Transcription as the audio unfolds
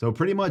So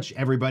pretty much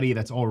everybody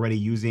that's already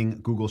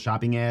using Google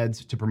Shopping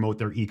ads to promote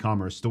their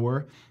e-commerce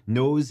store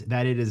knows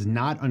that it is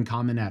not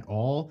uncommon at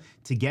all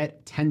to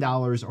get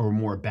 $10 or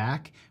more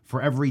back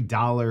for every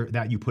dollar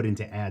that you put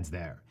into ads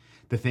there.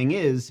 The thing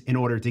is, in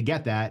order to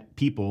get that,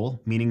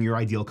 people, meaning your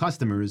ideal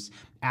customers,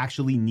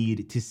 actually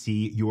need to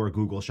see your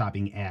Google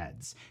Shopping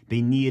ads.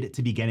 They need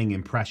to be getting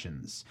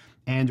impressions.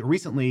 And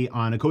recently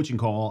on a coaching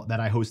call that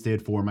I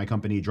hosted for my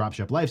company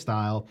Dropship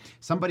Lifestyle,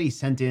 somebody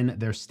sent in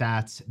their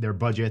stats, their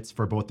budgets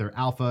for both their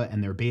alpha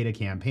and their beta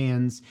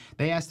campaigns.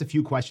 They asked a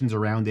few questions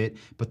around it,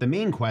 but the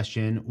main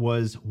question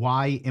was,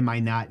 why am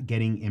I not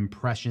getting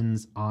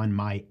impressions on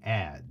my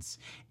ads?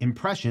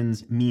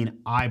 Impressions mean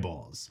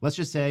eyeballs. Let's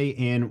just say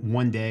in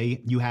one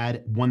day you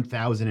had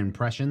 1,000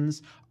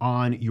 impressions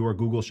on your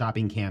Google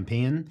Shopping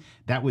campaign.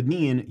 That would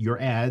mean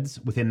your ads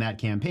within that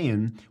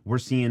campaign were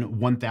seen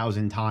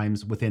 1,000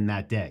 times within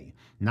that day.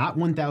 Not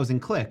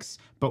 1,000 clicks,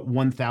 but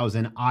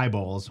 1,000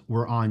 eyeballs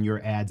were on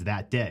your ads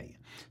that day.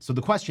 So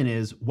the question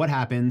is, what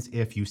happens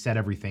if you set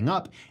everything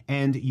up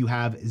and you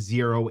have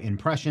 0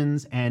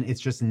 impressions and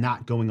it's just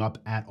not going up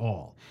at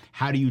all?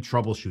 How do you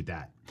troubleshoot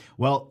that?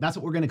 Well, that's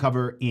what we're going to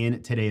cover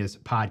in today's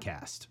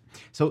podcast.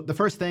 So the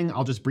first thing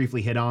I'll just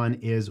briefly hit on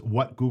is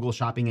what Google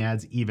Shopping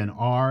ads even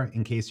are,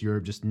 in case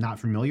you're just not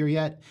familiar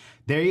yet.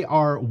 They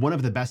are one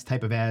of the best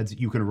type of ads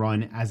you can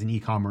run as an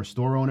e-commerce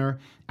store owner.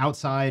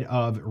 Outside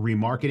of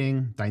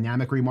remarketing,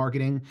 dynamic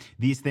remarketing,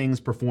 these things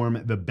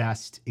perform the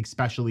best,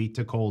 especially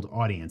to cold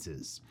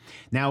audiences.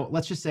 Now,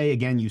 let's just say,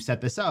 again, you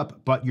set this up,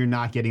 but you're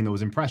not getting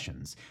those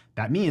impressions.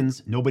 That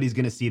means nobody's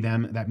going to see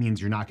them. That means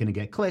you're not going to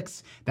get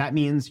clicks. That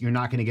means you're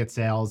not going to get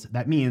sales.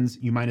 That means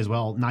you might as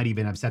well not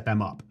even have set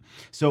them up.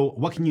 So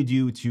what can you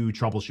do to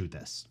troubleshoot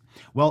this?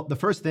 Well, the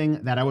first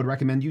thing that I would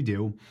recommend you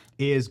do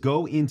is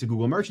go into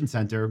Google Merchant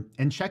Center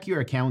and check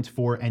your account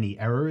for any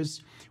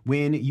errors.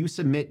 When you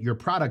submit your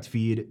product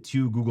feed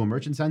to Google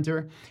Merchant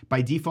Center,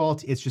 by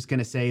default, it's just going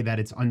to say that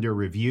it's under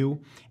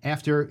review.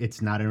 After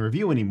it's not in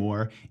review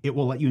anymore, it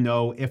will let you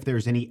know if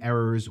there's any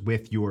errors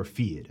with your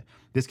feed.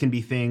 This can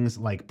be things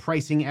like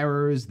pricing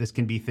errors. This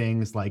can be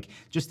things like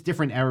just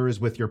different errors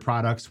with your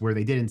products where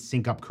they didn't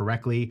sync up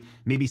correctly.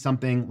 Maybe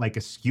something like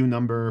a SKU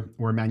number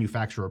or a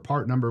manufacturer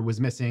part number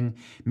was missing.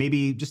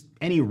 Maybe just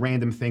any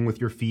random thing with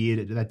your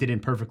feed that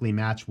didn't perfectly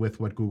match with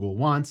what Google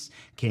wants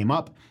came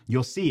up.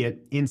 You'll see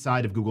it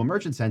inside of Google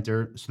Merchant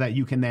Center so that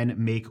you can then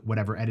make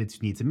whatever edits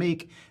you need to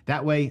make.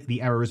 That way,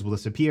 the errors will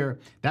disappear.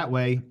 That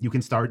way, you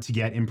can start to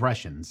get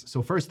impressions.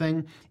 So first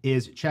thing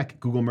is check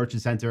Google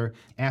Merchant Center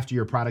after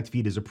your product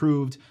feed is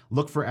approved.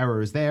 Look for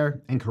errors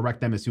there and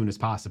correct them as soon as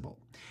possible.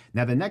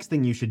 Now, the next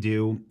thing you should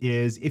do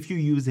is if you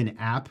use an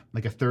app,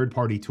 like a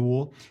third-party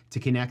tool to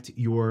connect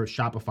your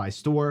Shopify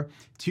store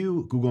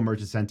to Google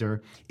Merchant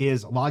Center,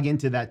 is log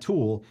into that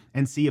tool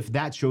and see if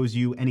that shows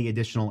you any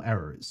additional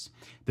errors.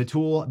 The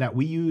tool that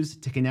we use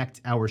to connect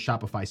our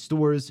Shopify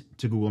stores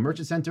to Google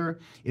Merchant Center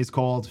is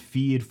called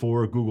Feed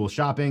for Google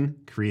Shopping,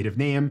 creative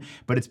name,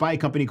 but it's by a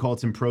company called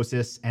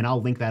Simprosys, and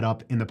I'll link that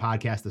up in the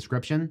podcast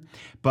description.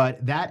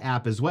 But that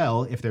app as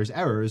well, if there's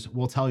errors,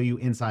 will tell you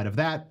inside of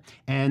that,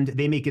 and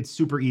they make it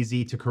super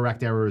easy to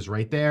correct errors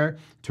right there,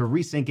 to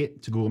resync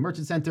it to Google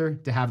Merchant Center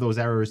to have those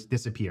errors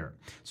disappear.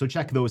 So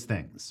check those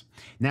things.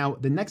 Now,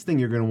 the next thing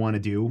you're going to want to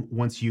do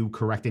once you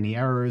correct any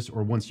errors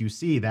or once you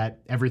see that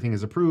everything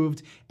is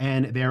approved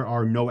and there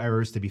are no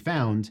errors to be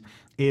found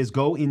is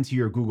go into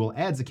your Google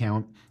Ads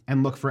account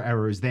and look for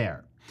errors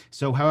there.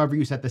 So however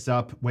you set this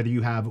up, whether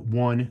you have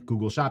one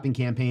Google Shopping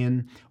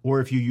campaign, or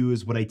if you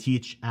use what I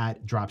teach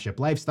at Dropship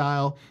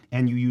Lifestyle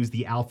and you use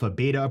the alpha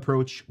beta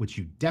approach, which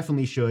you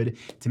definitely should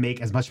to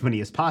make as much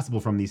money as possible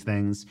from these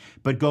things,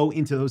 but go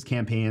into those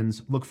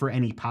campaigns, look for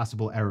any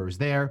possible errors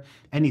there,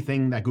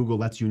 anything that Google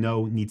lets you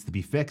know needs to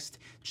be fixed,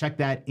 check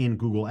that in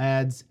Google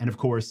Ads. And of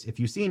course, if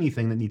you see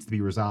anything that needs to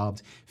be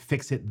resolved,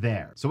 fix it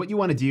there. So what you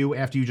want to do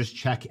after you just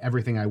check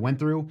everything I went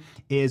through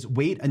is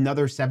wait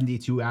another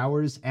 72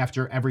 hours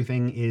after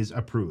everything is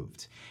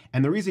approved.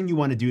 And the reason you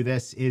want to do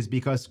this is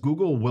because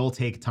Google will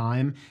take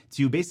time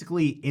to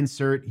basically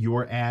insert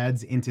your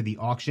ads into the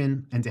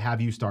auction and to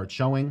have you start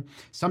showing.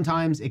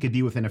 Sometimes it could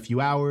be within a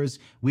few hours.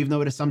 We've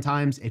noticed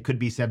sometimes it could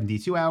be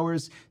 72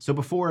 hours. So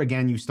before,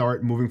 again, you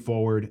start moving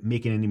forward,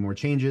 making any more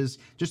changes,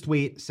 just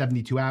wait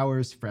 72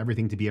 hours for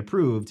everything to be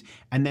approved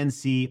and then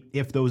see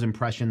if those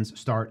impressions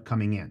start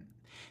coming in.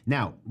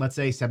 Now, let's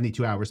say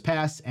 72 hours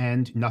pass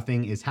and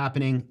nothing is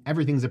happening,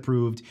 everything's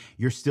approved,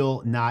 you're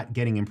still not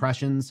getting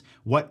impressions.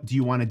 What do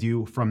you want to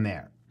do from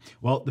there?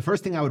 Well, the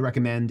first thing I would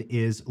recommend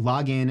is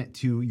log in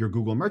to your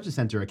Google Merchant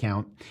Center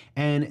account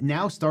and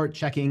now start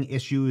checking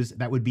issues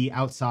that would be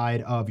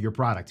outside of your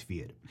product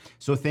feed.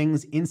 So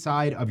things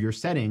inside of your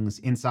settings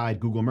inside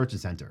Google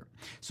Merchant Center.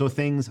 So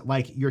things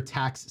like your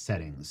tax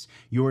settings,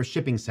 your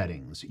shipping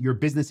settings, your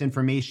business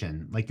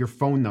information, like your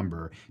phone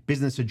number,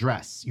 business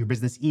address, your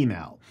business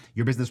email,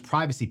 your business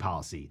privacy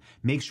policy.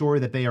 Make sure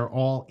that they are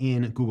all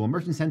in Google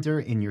Merchant Center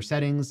in your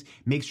settings.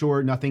 Make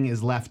sure nothing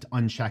is left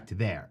unchecked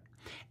there.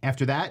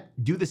 After that,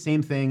 do the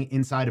same thing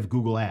inside of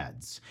Google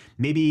Ads.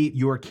 Maybe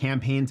your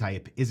campaign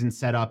type isn't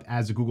set up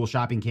as a Google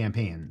Shopping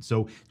campaign,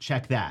 so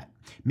check that.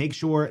 Make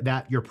sure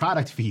that your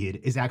product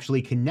feed is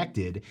actually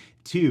connected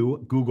to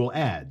Google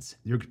Ads,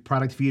 your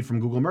product feed from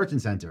Google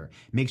Merchant Center.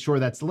 Make sure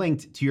that's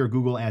linked to your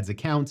Google Ads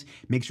account.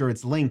 Make sure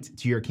it's linked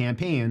to your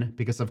campaign,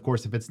 because of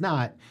course, if it's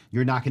not,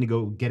 you're not going to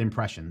go get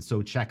impressions.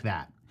 So check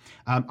that.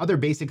 Other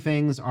basic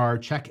things are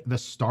check the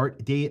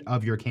start date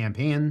of your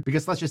campaign,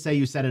 because let's just say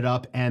you set it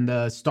up and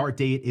the start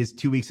date is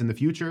 2 weeks in the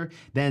future.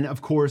 Then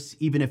of course,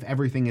 even if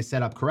everything is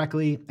set up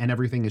correctly and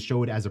everything is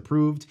showed as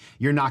approved,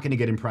 you're not going to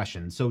get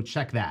impressions. So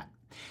check that.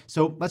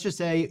 So let's just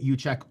say you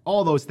check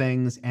all those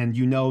things and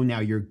you know now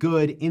you're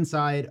good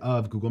inside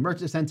of Google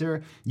Merchant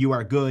Center, you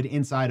are good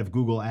inside of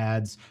Google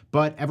Ads,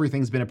 but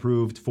everything's been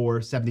approved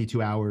for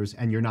 72 hours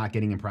and you're not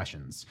getting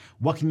impressions.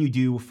 What can you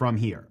do from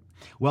here?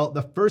 Well,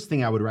 the first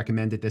thing I would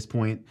recommend at this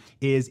point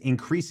is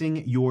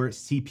increasing your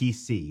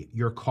CPC,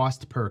 your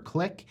cost per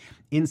click,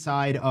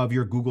 inside of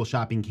your Google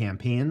Shopping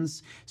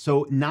campaigns.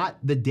 So not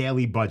the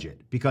daily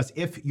budget, because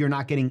if you're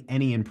not getting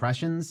any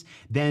impressions,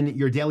 then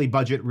your daily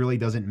budget really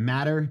doesn't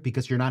matter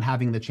because you're not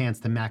having the chance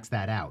to max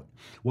that out.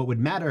 What would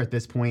matter at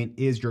this point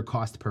is your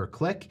cost per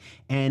click,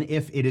 and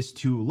if it is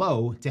too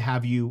low, to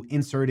have you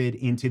inserted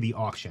into the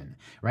auction,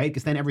 right?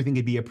 Because then everything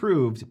could be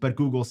approved, but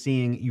Google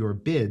seeing your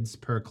bids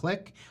per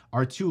click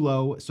are too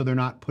low, so they're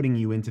not putting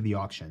you into the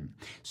auction.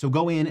 So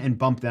go in and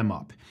bump them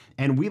up.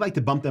 And we like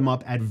to bump them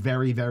up at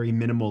very, very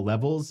minimal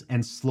levels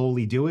and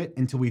slowly do it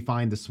until we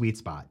find the sweet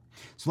spot.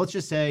 So let's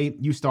just say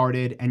you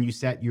started and you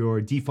set your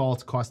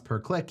default cost per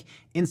click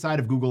inside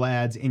of Google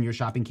Ads in your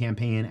shopping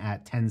campaign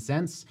at 10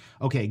 cents.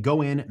 Okay,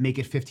 go in, make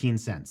it 15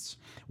 cents.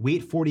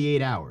 Wait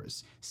 48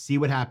 hours, see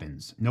what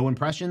happens. No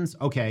impressions?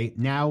 Okay,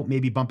 now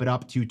maybe bump it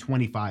up to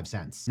 25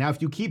 cents. Now,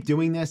 if you keep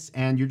doing this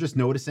and you're just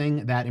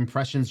noticing that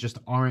impressions just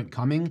aren't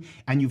coming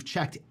and you've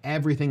checked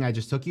everything I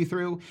just took you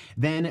through,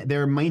 then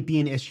there might be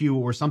an issue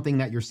or something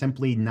that you're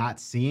simply not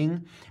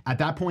seeing. At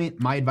that point,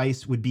 my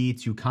advice would be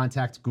to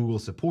contact Google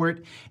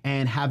support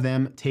and have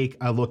them take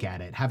a look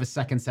at it, have a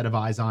second set of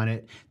eyes on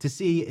it to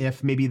see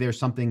if maybe there's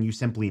something you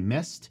simply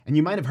missed. And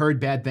you might have heard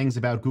bad things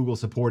about Google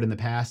support in the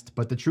past,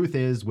 but the truth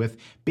is, with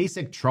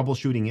basic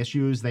troubleshooting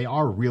issues, they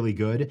are really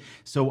good.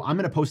 So I'm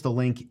going to post a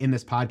link in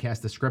this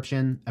podcast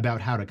description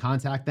about how to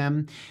contact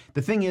them.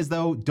 The thing is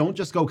though, don't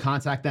just go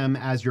contact them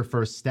as your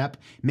first step.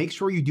 Make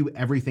sure you do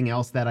everything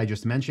else that I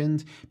just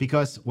mentioned,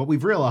 because what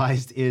we've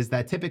realized is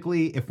that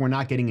typically if we're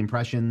not getting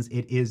impressions,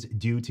 it is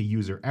due to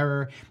user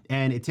error,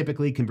 and it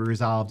typically can be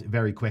resolved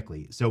very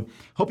quickly. So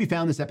hope you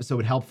found this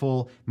episode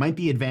helpful. Might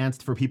be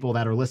advanced for people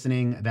that are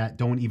listening that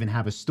don't even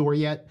have a store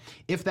yet.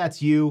 If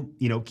that's you,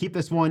 keep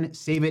this one,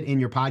 save it in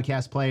your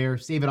podcast player,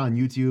 save it on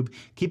YouTube,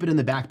 keep it in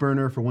the back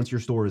burner for once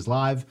your store is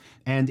live.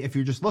 And if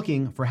you're just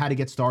looking for how to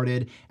get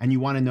started and you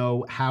want to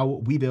know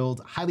how we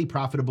build highly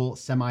profitable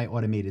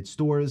semi-automated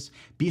stores,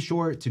 be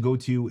sure to go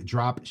to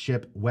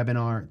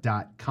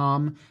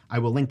dropshipwebinar.com. I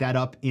will link that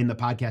up in the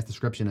podcast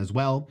description as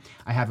well.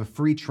 I have a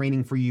free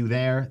training for you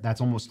there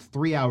that's almost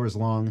 3 hours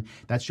long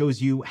that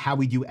shows you how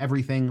we do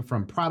everything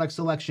from product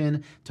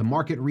selection to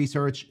market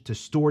research to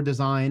store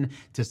design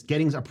to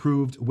getting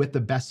approved with the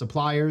best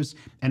suppliers,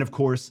 and of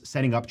course,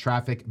 setting up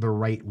traffic the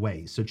right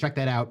way. So check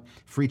that out,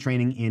 free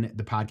training in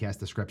the podcast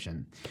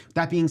description.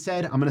 That being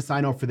said, I'm going to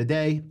sign off for the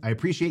day. I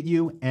appreciate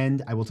you,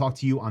 and I will talk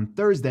to you on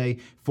Thursday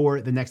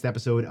for the next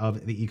episode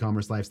of the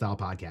E-commerce Lifestyle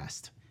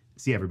Podcast.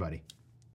 See you, everybody.